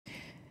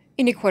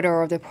In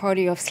Ecuador, the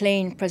party of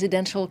slain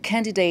presidential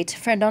candidate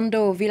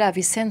Fernando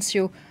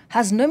Villavicencio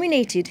has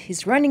nominated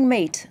his running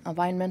mate,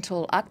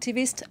 environmental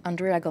activist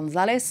Andrea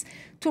Gonzalez,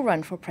 to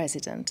run for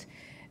president.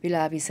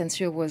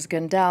 Villavicencio was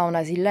gunned down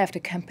as he left a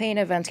campaign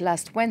event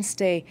last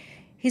Wednesday.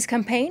 His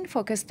campaign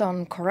focused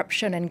on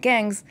corruption and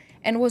gangs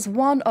and was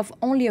one of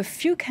only a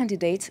few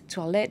candidates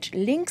to allege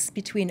links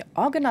between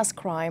organized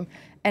crime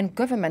and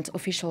government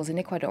officials in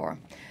Ecuador.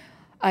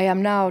 I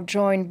am now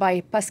joined by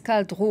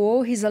Pascal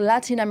Drouhaud. He's a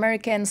Latin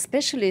American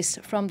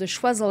specialist from the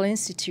Choiseul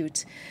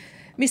Institute.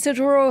 Mr.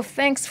 Drouhaud,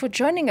 thanks for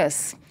joining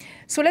us.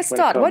 So let's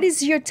start. Welcome. What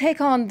is your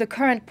take on the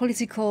current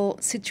political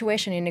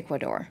situation in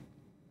Ecuador?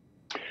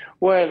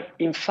 Well,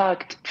 in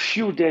fact,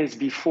 few days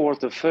before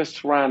the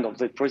first round of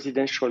the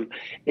presidential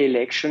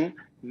election,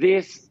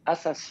 this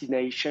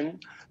assassination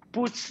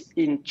puts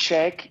in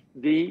check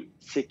the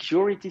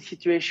security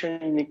situation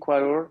in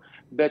Ecuador,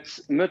 but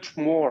much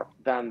more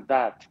than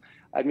that.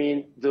 I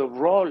mean, the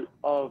role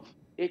of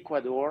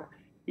Ecuador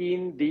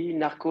in the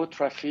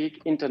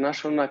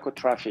international narco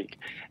traffic.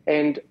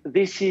 And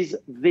this is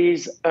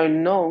this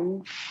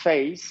unknown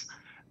phase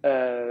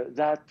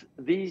that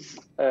this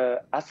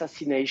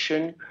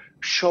assassination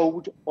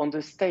showed on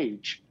the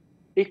stage.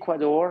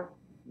 Ecuador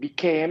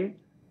became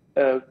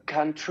a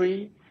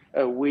country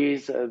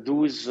with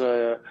those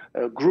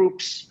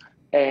groups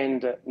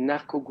and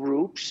narco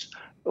groups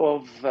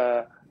of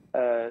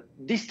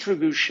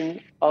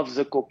distribution of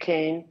the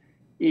cocaine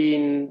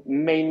in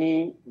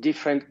many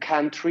different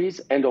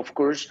countries, and of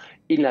course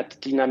in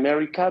Latin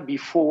America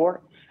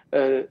before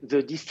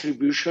the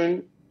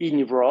distribution in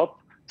Europe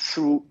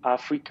through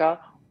Africa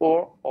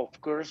or of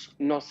course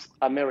North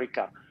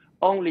America.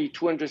 Only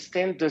to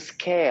understand the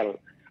scale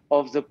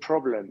of the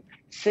problem,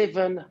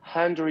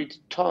 700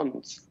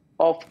 tons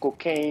of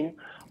cocaine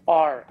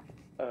are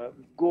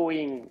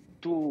going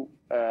to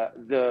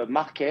the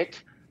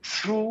market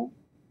through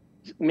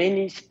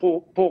many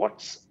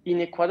ports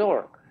in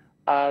Ecuador,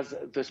 as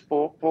the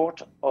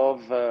port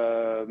of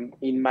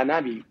in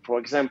Manabí, for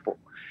example.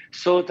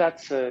 So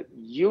that's a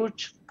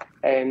huge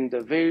and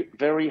very,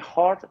 very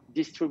hard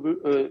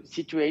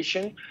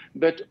situation,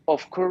 but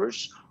of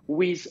course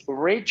with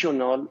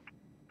regional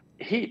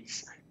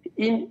hits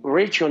in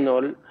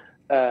regional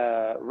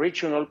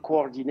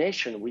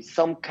coordination with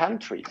some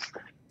countries,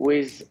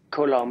 with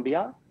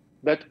Colombia,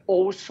 but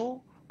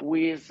also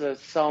with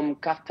some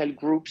cartel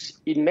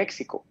groups in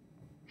Mexico.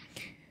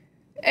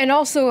 And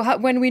also,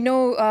 when we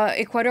know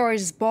Ecuador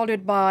is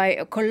bordered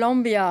by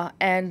Colombia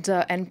and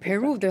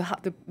Peru,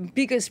 the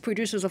biggest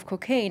producers of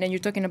cocaine, and you're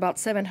talking about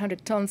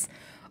 700 tons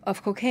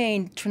of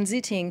cocaine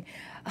transiting,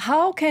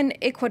 how can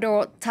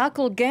Ecuador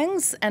tackle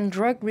gangs and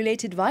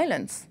drug-related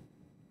violence?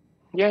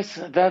 Yes,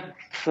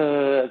 that's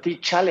the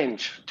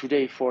challenge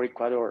today for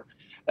Ecuador.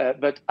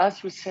 But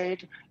as you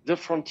said, the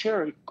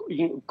frontier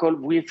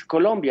with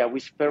Colombia,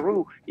 with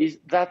Peru,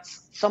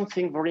 that's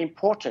something very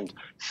important.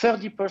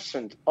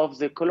 30% of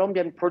the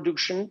Colombian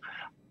production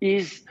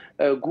is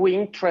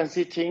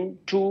transiting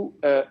to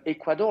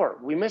Ecuador.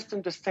 We must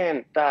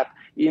understand that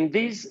in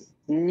this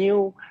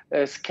new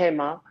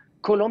schema,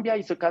 Colombia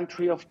is a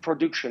country of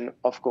production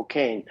of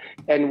cocaine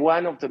and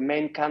one of the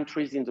main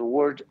countries in the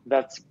world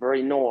that's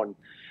very known.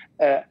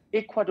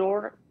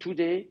 Ecuador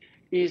today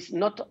is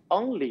not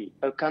only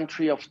a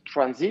country of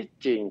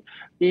transiting,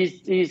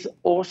 it is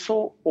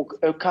also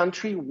a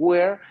country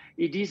where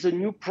it is a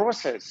new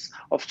process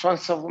of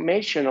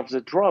transformation of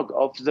the drug,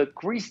 of the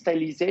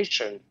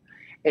crystallization.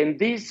 And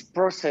this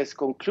process,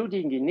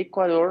 concluding in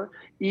Ecuador,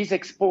 is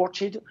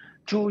exported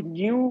to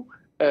new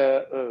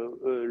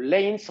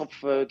lanes of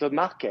the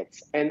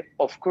markets. And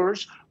of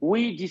course,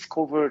 we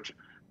discovered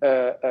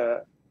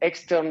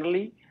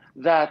externally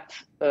that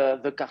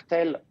the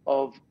cartel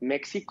of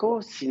Mexico,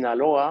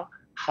 Sinaloa,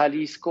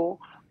 Jalisco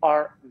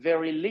are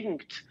very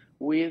linked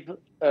with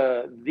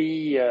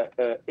the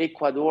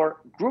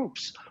Ecuador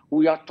groups.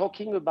 We are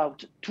talking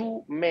about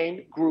two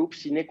main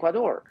groups in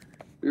Ecuador,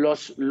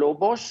 Los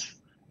Lobos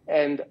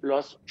and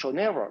Los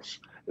Choneros.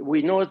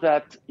 We know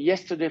that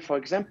yesterday, for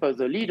example,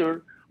 the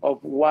leader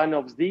of one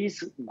of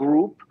these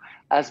groups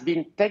has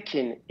been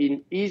taken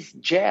in his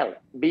jail,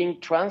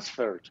 being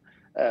transferred.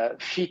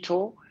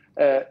 Quito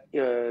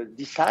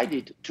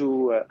decided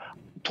to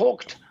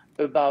talk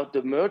about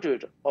the murder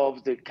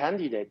of the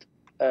candidate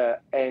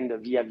and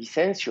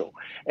Villavicencio.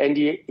 And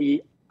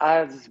he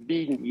has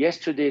been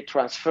yesterday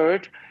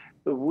transferred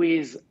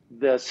with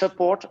the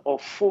support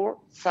of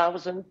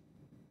 4,000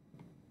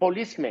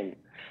 policemen.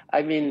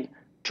 I mean,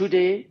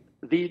 today,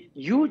 the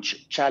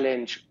huge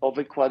challenge of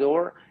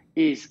Ecuador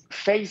is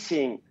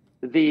facing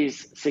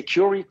this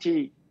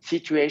security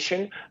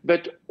situation,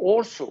 but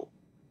also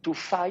to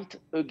fight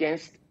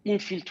against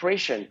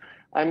infiltration.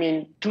 I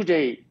mean,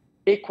 today,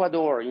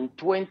 Ecuador in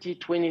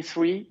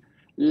 2023,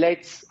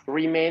 let's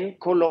remain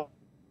Colombia.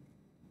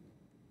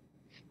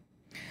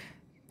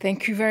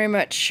 Thank you very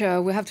much.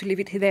 We have to leave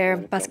it there.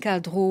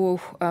 Pascal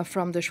Drouhaud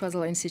from the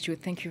Choiseul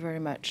Institute. Thank you very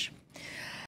much.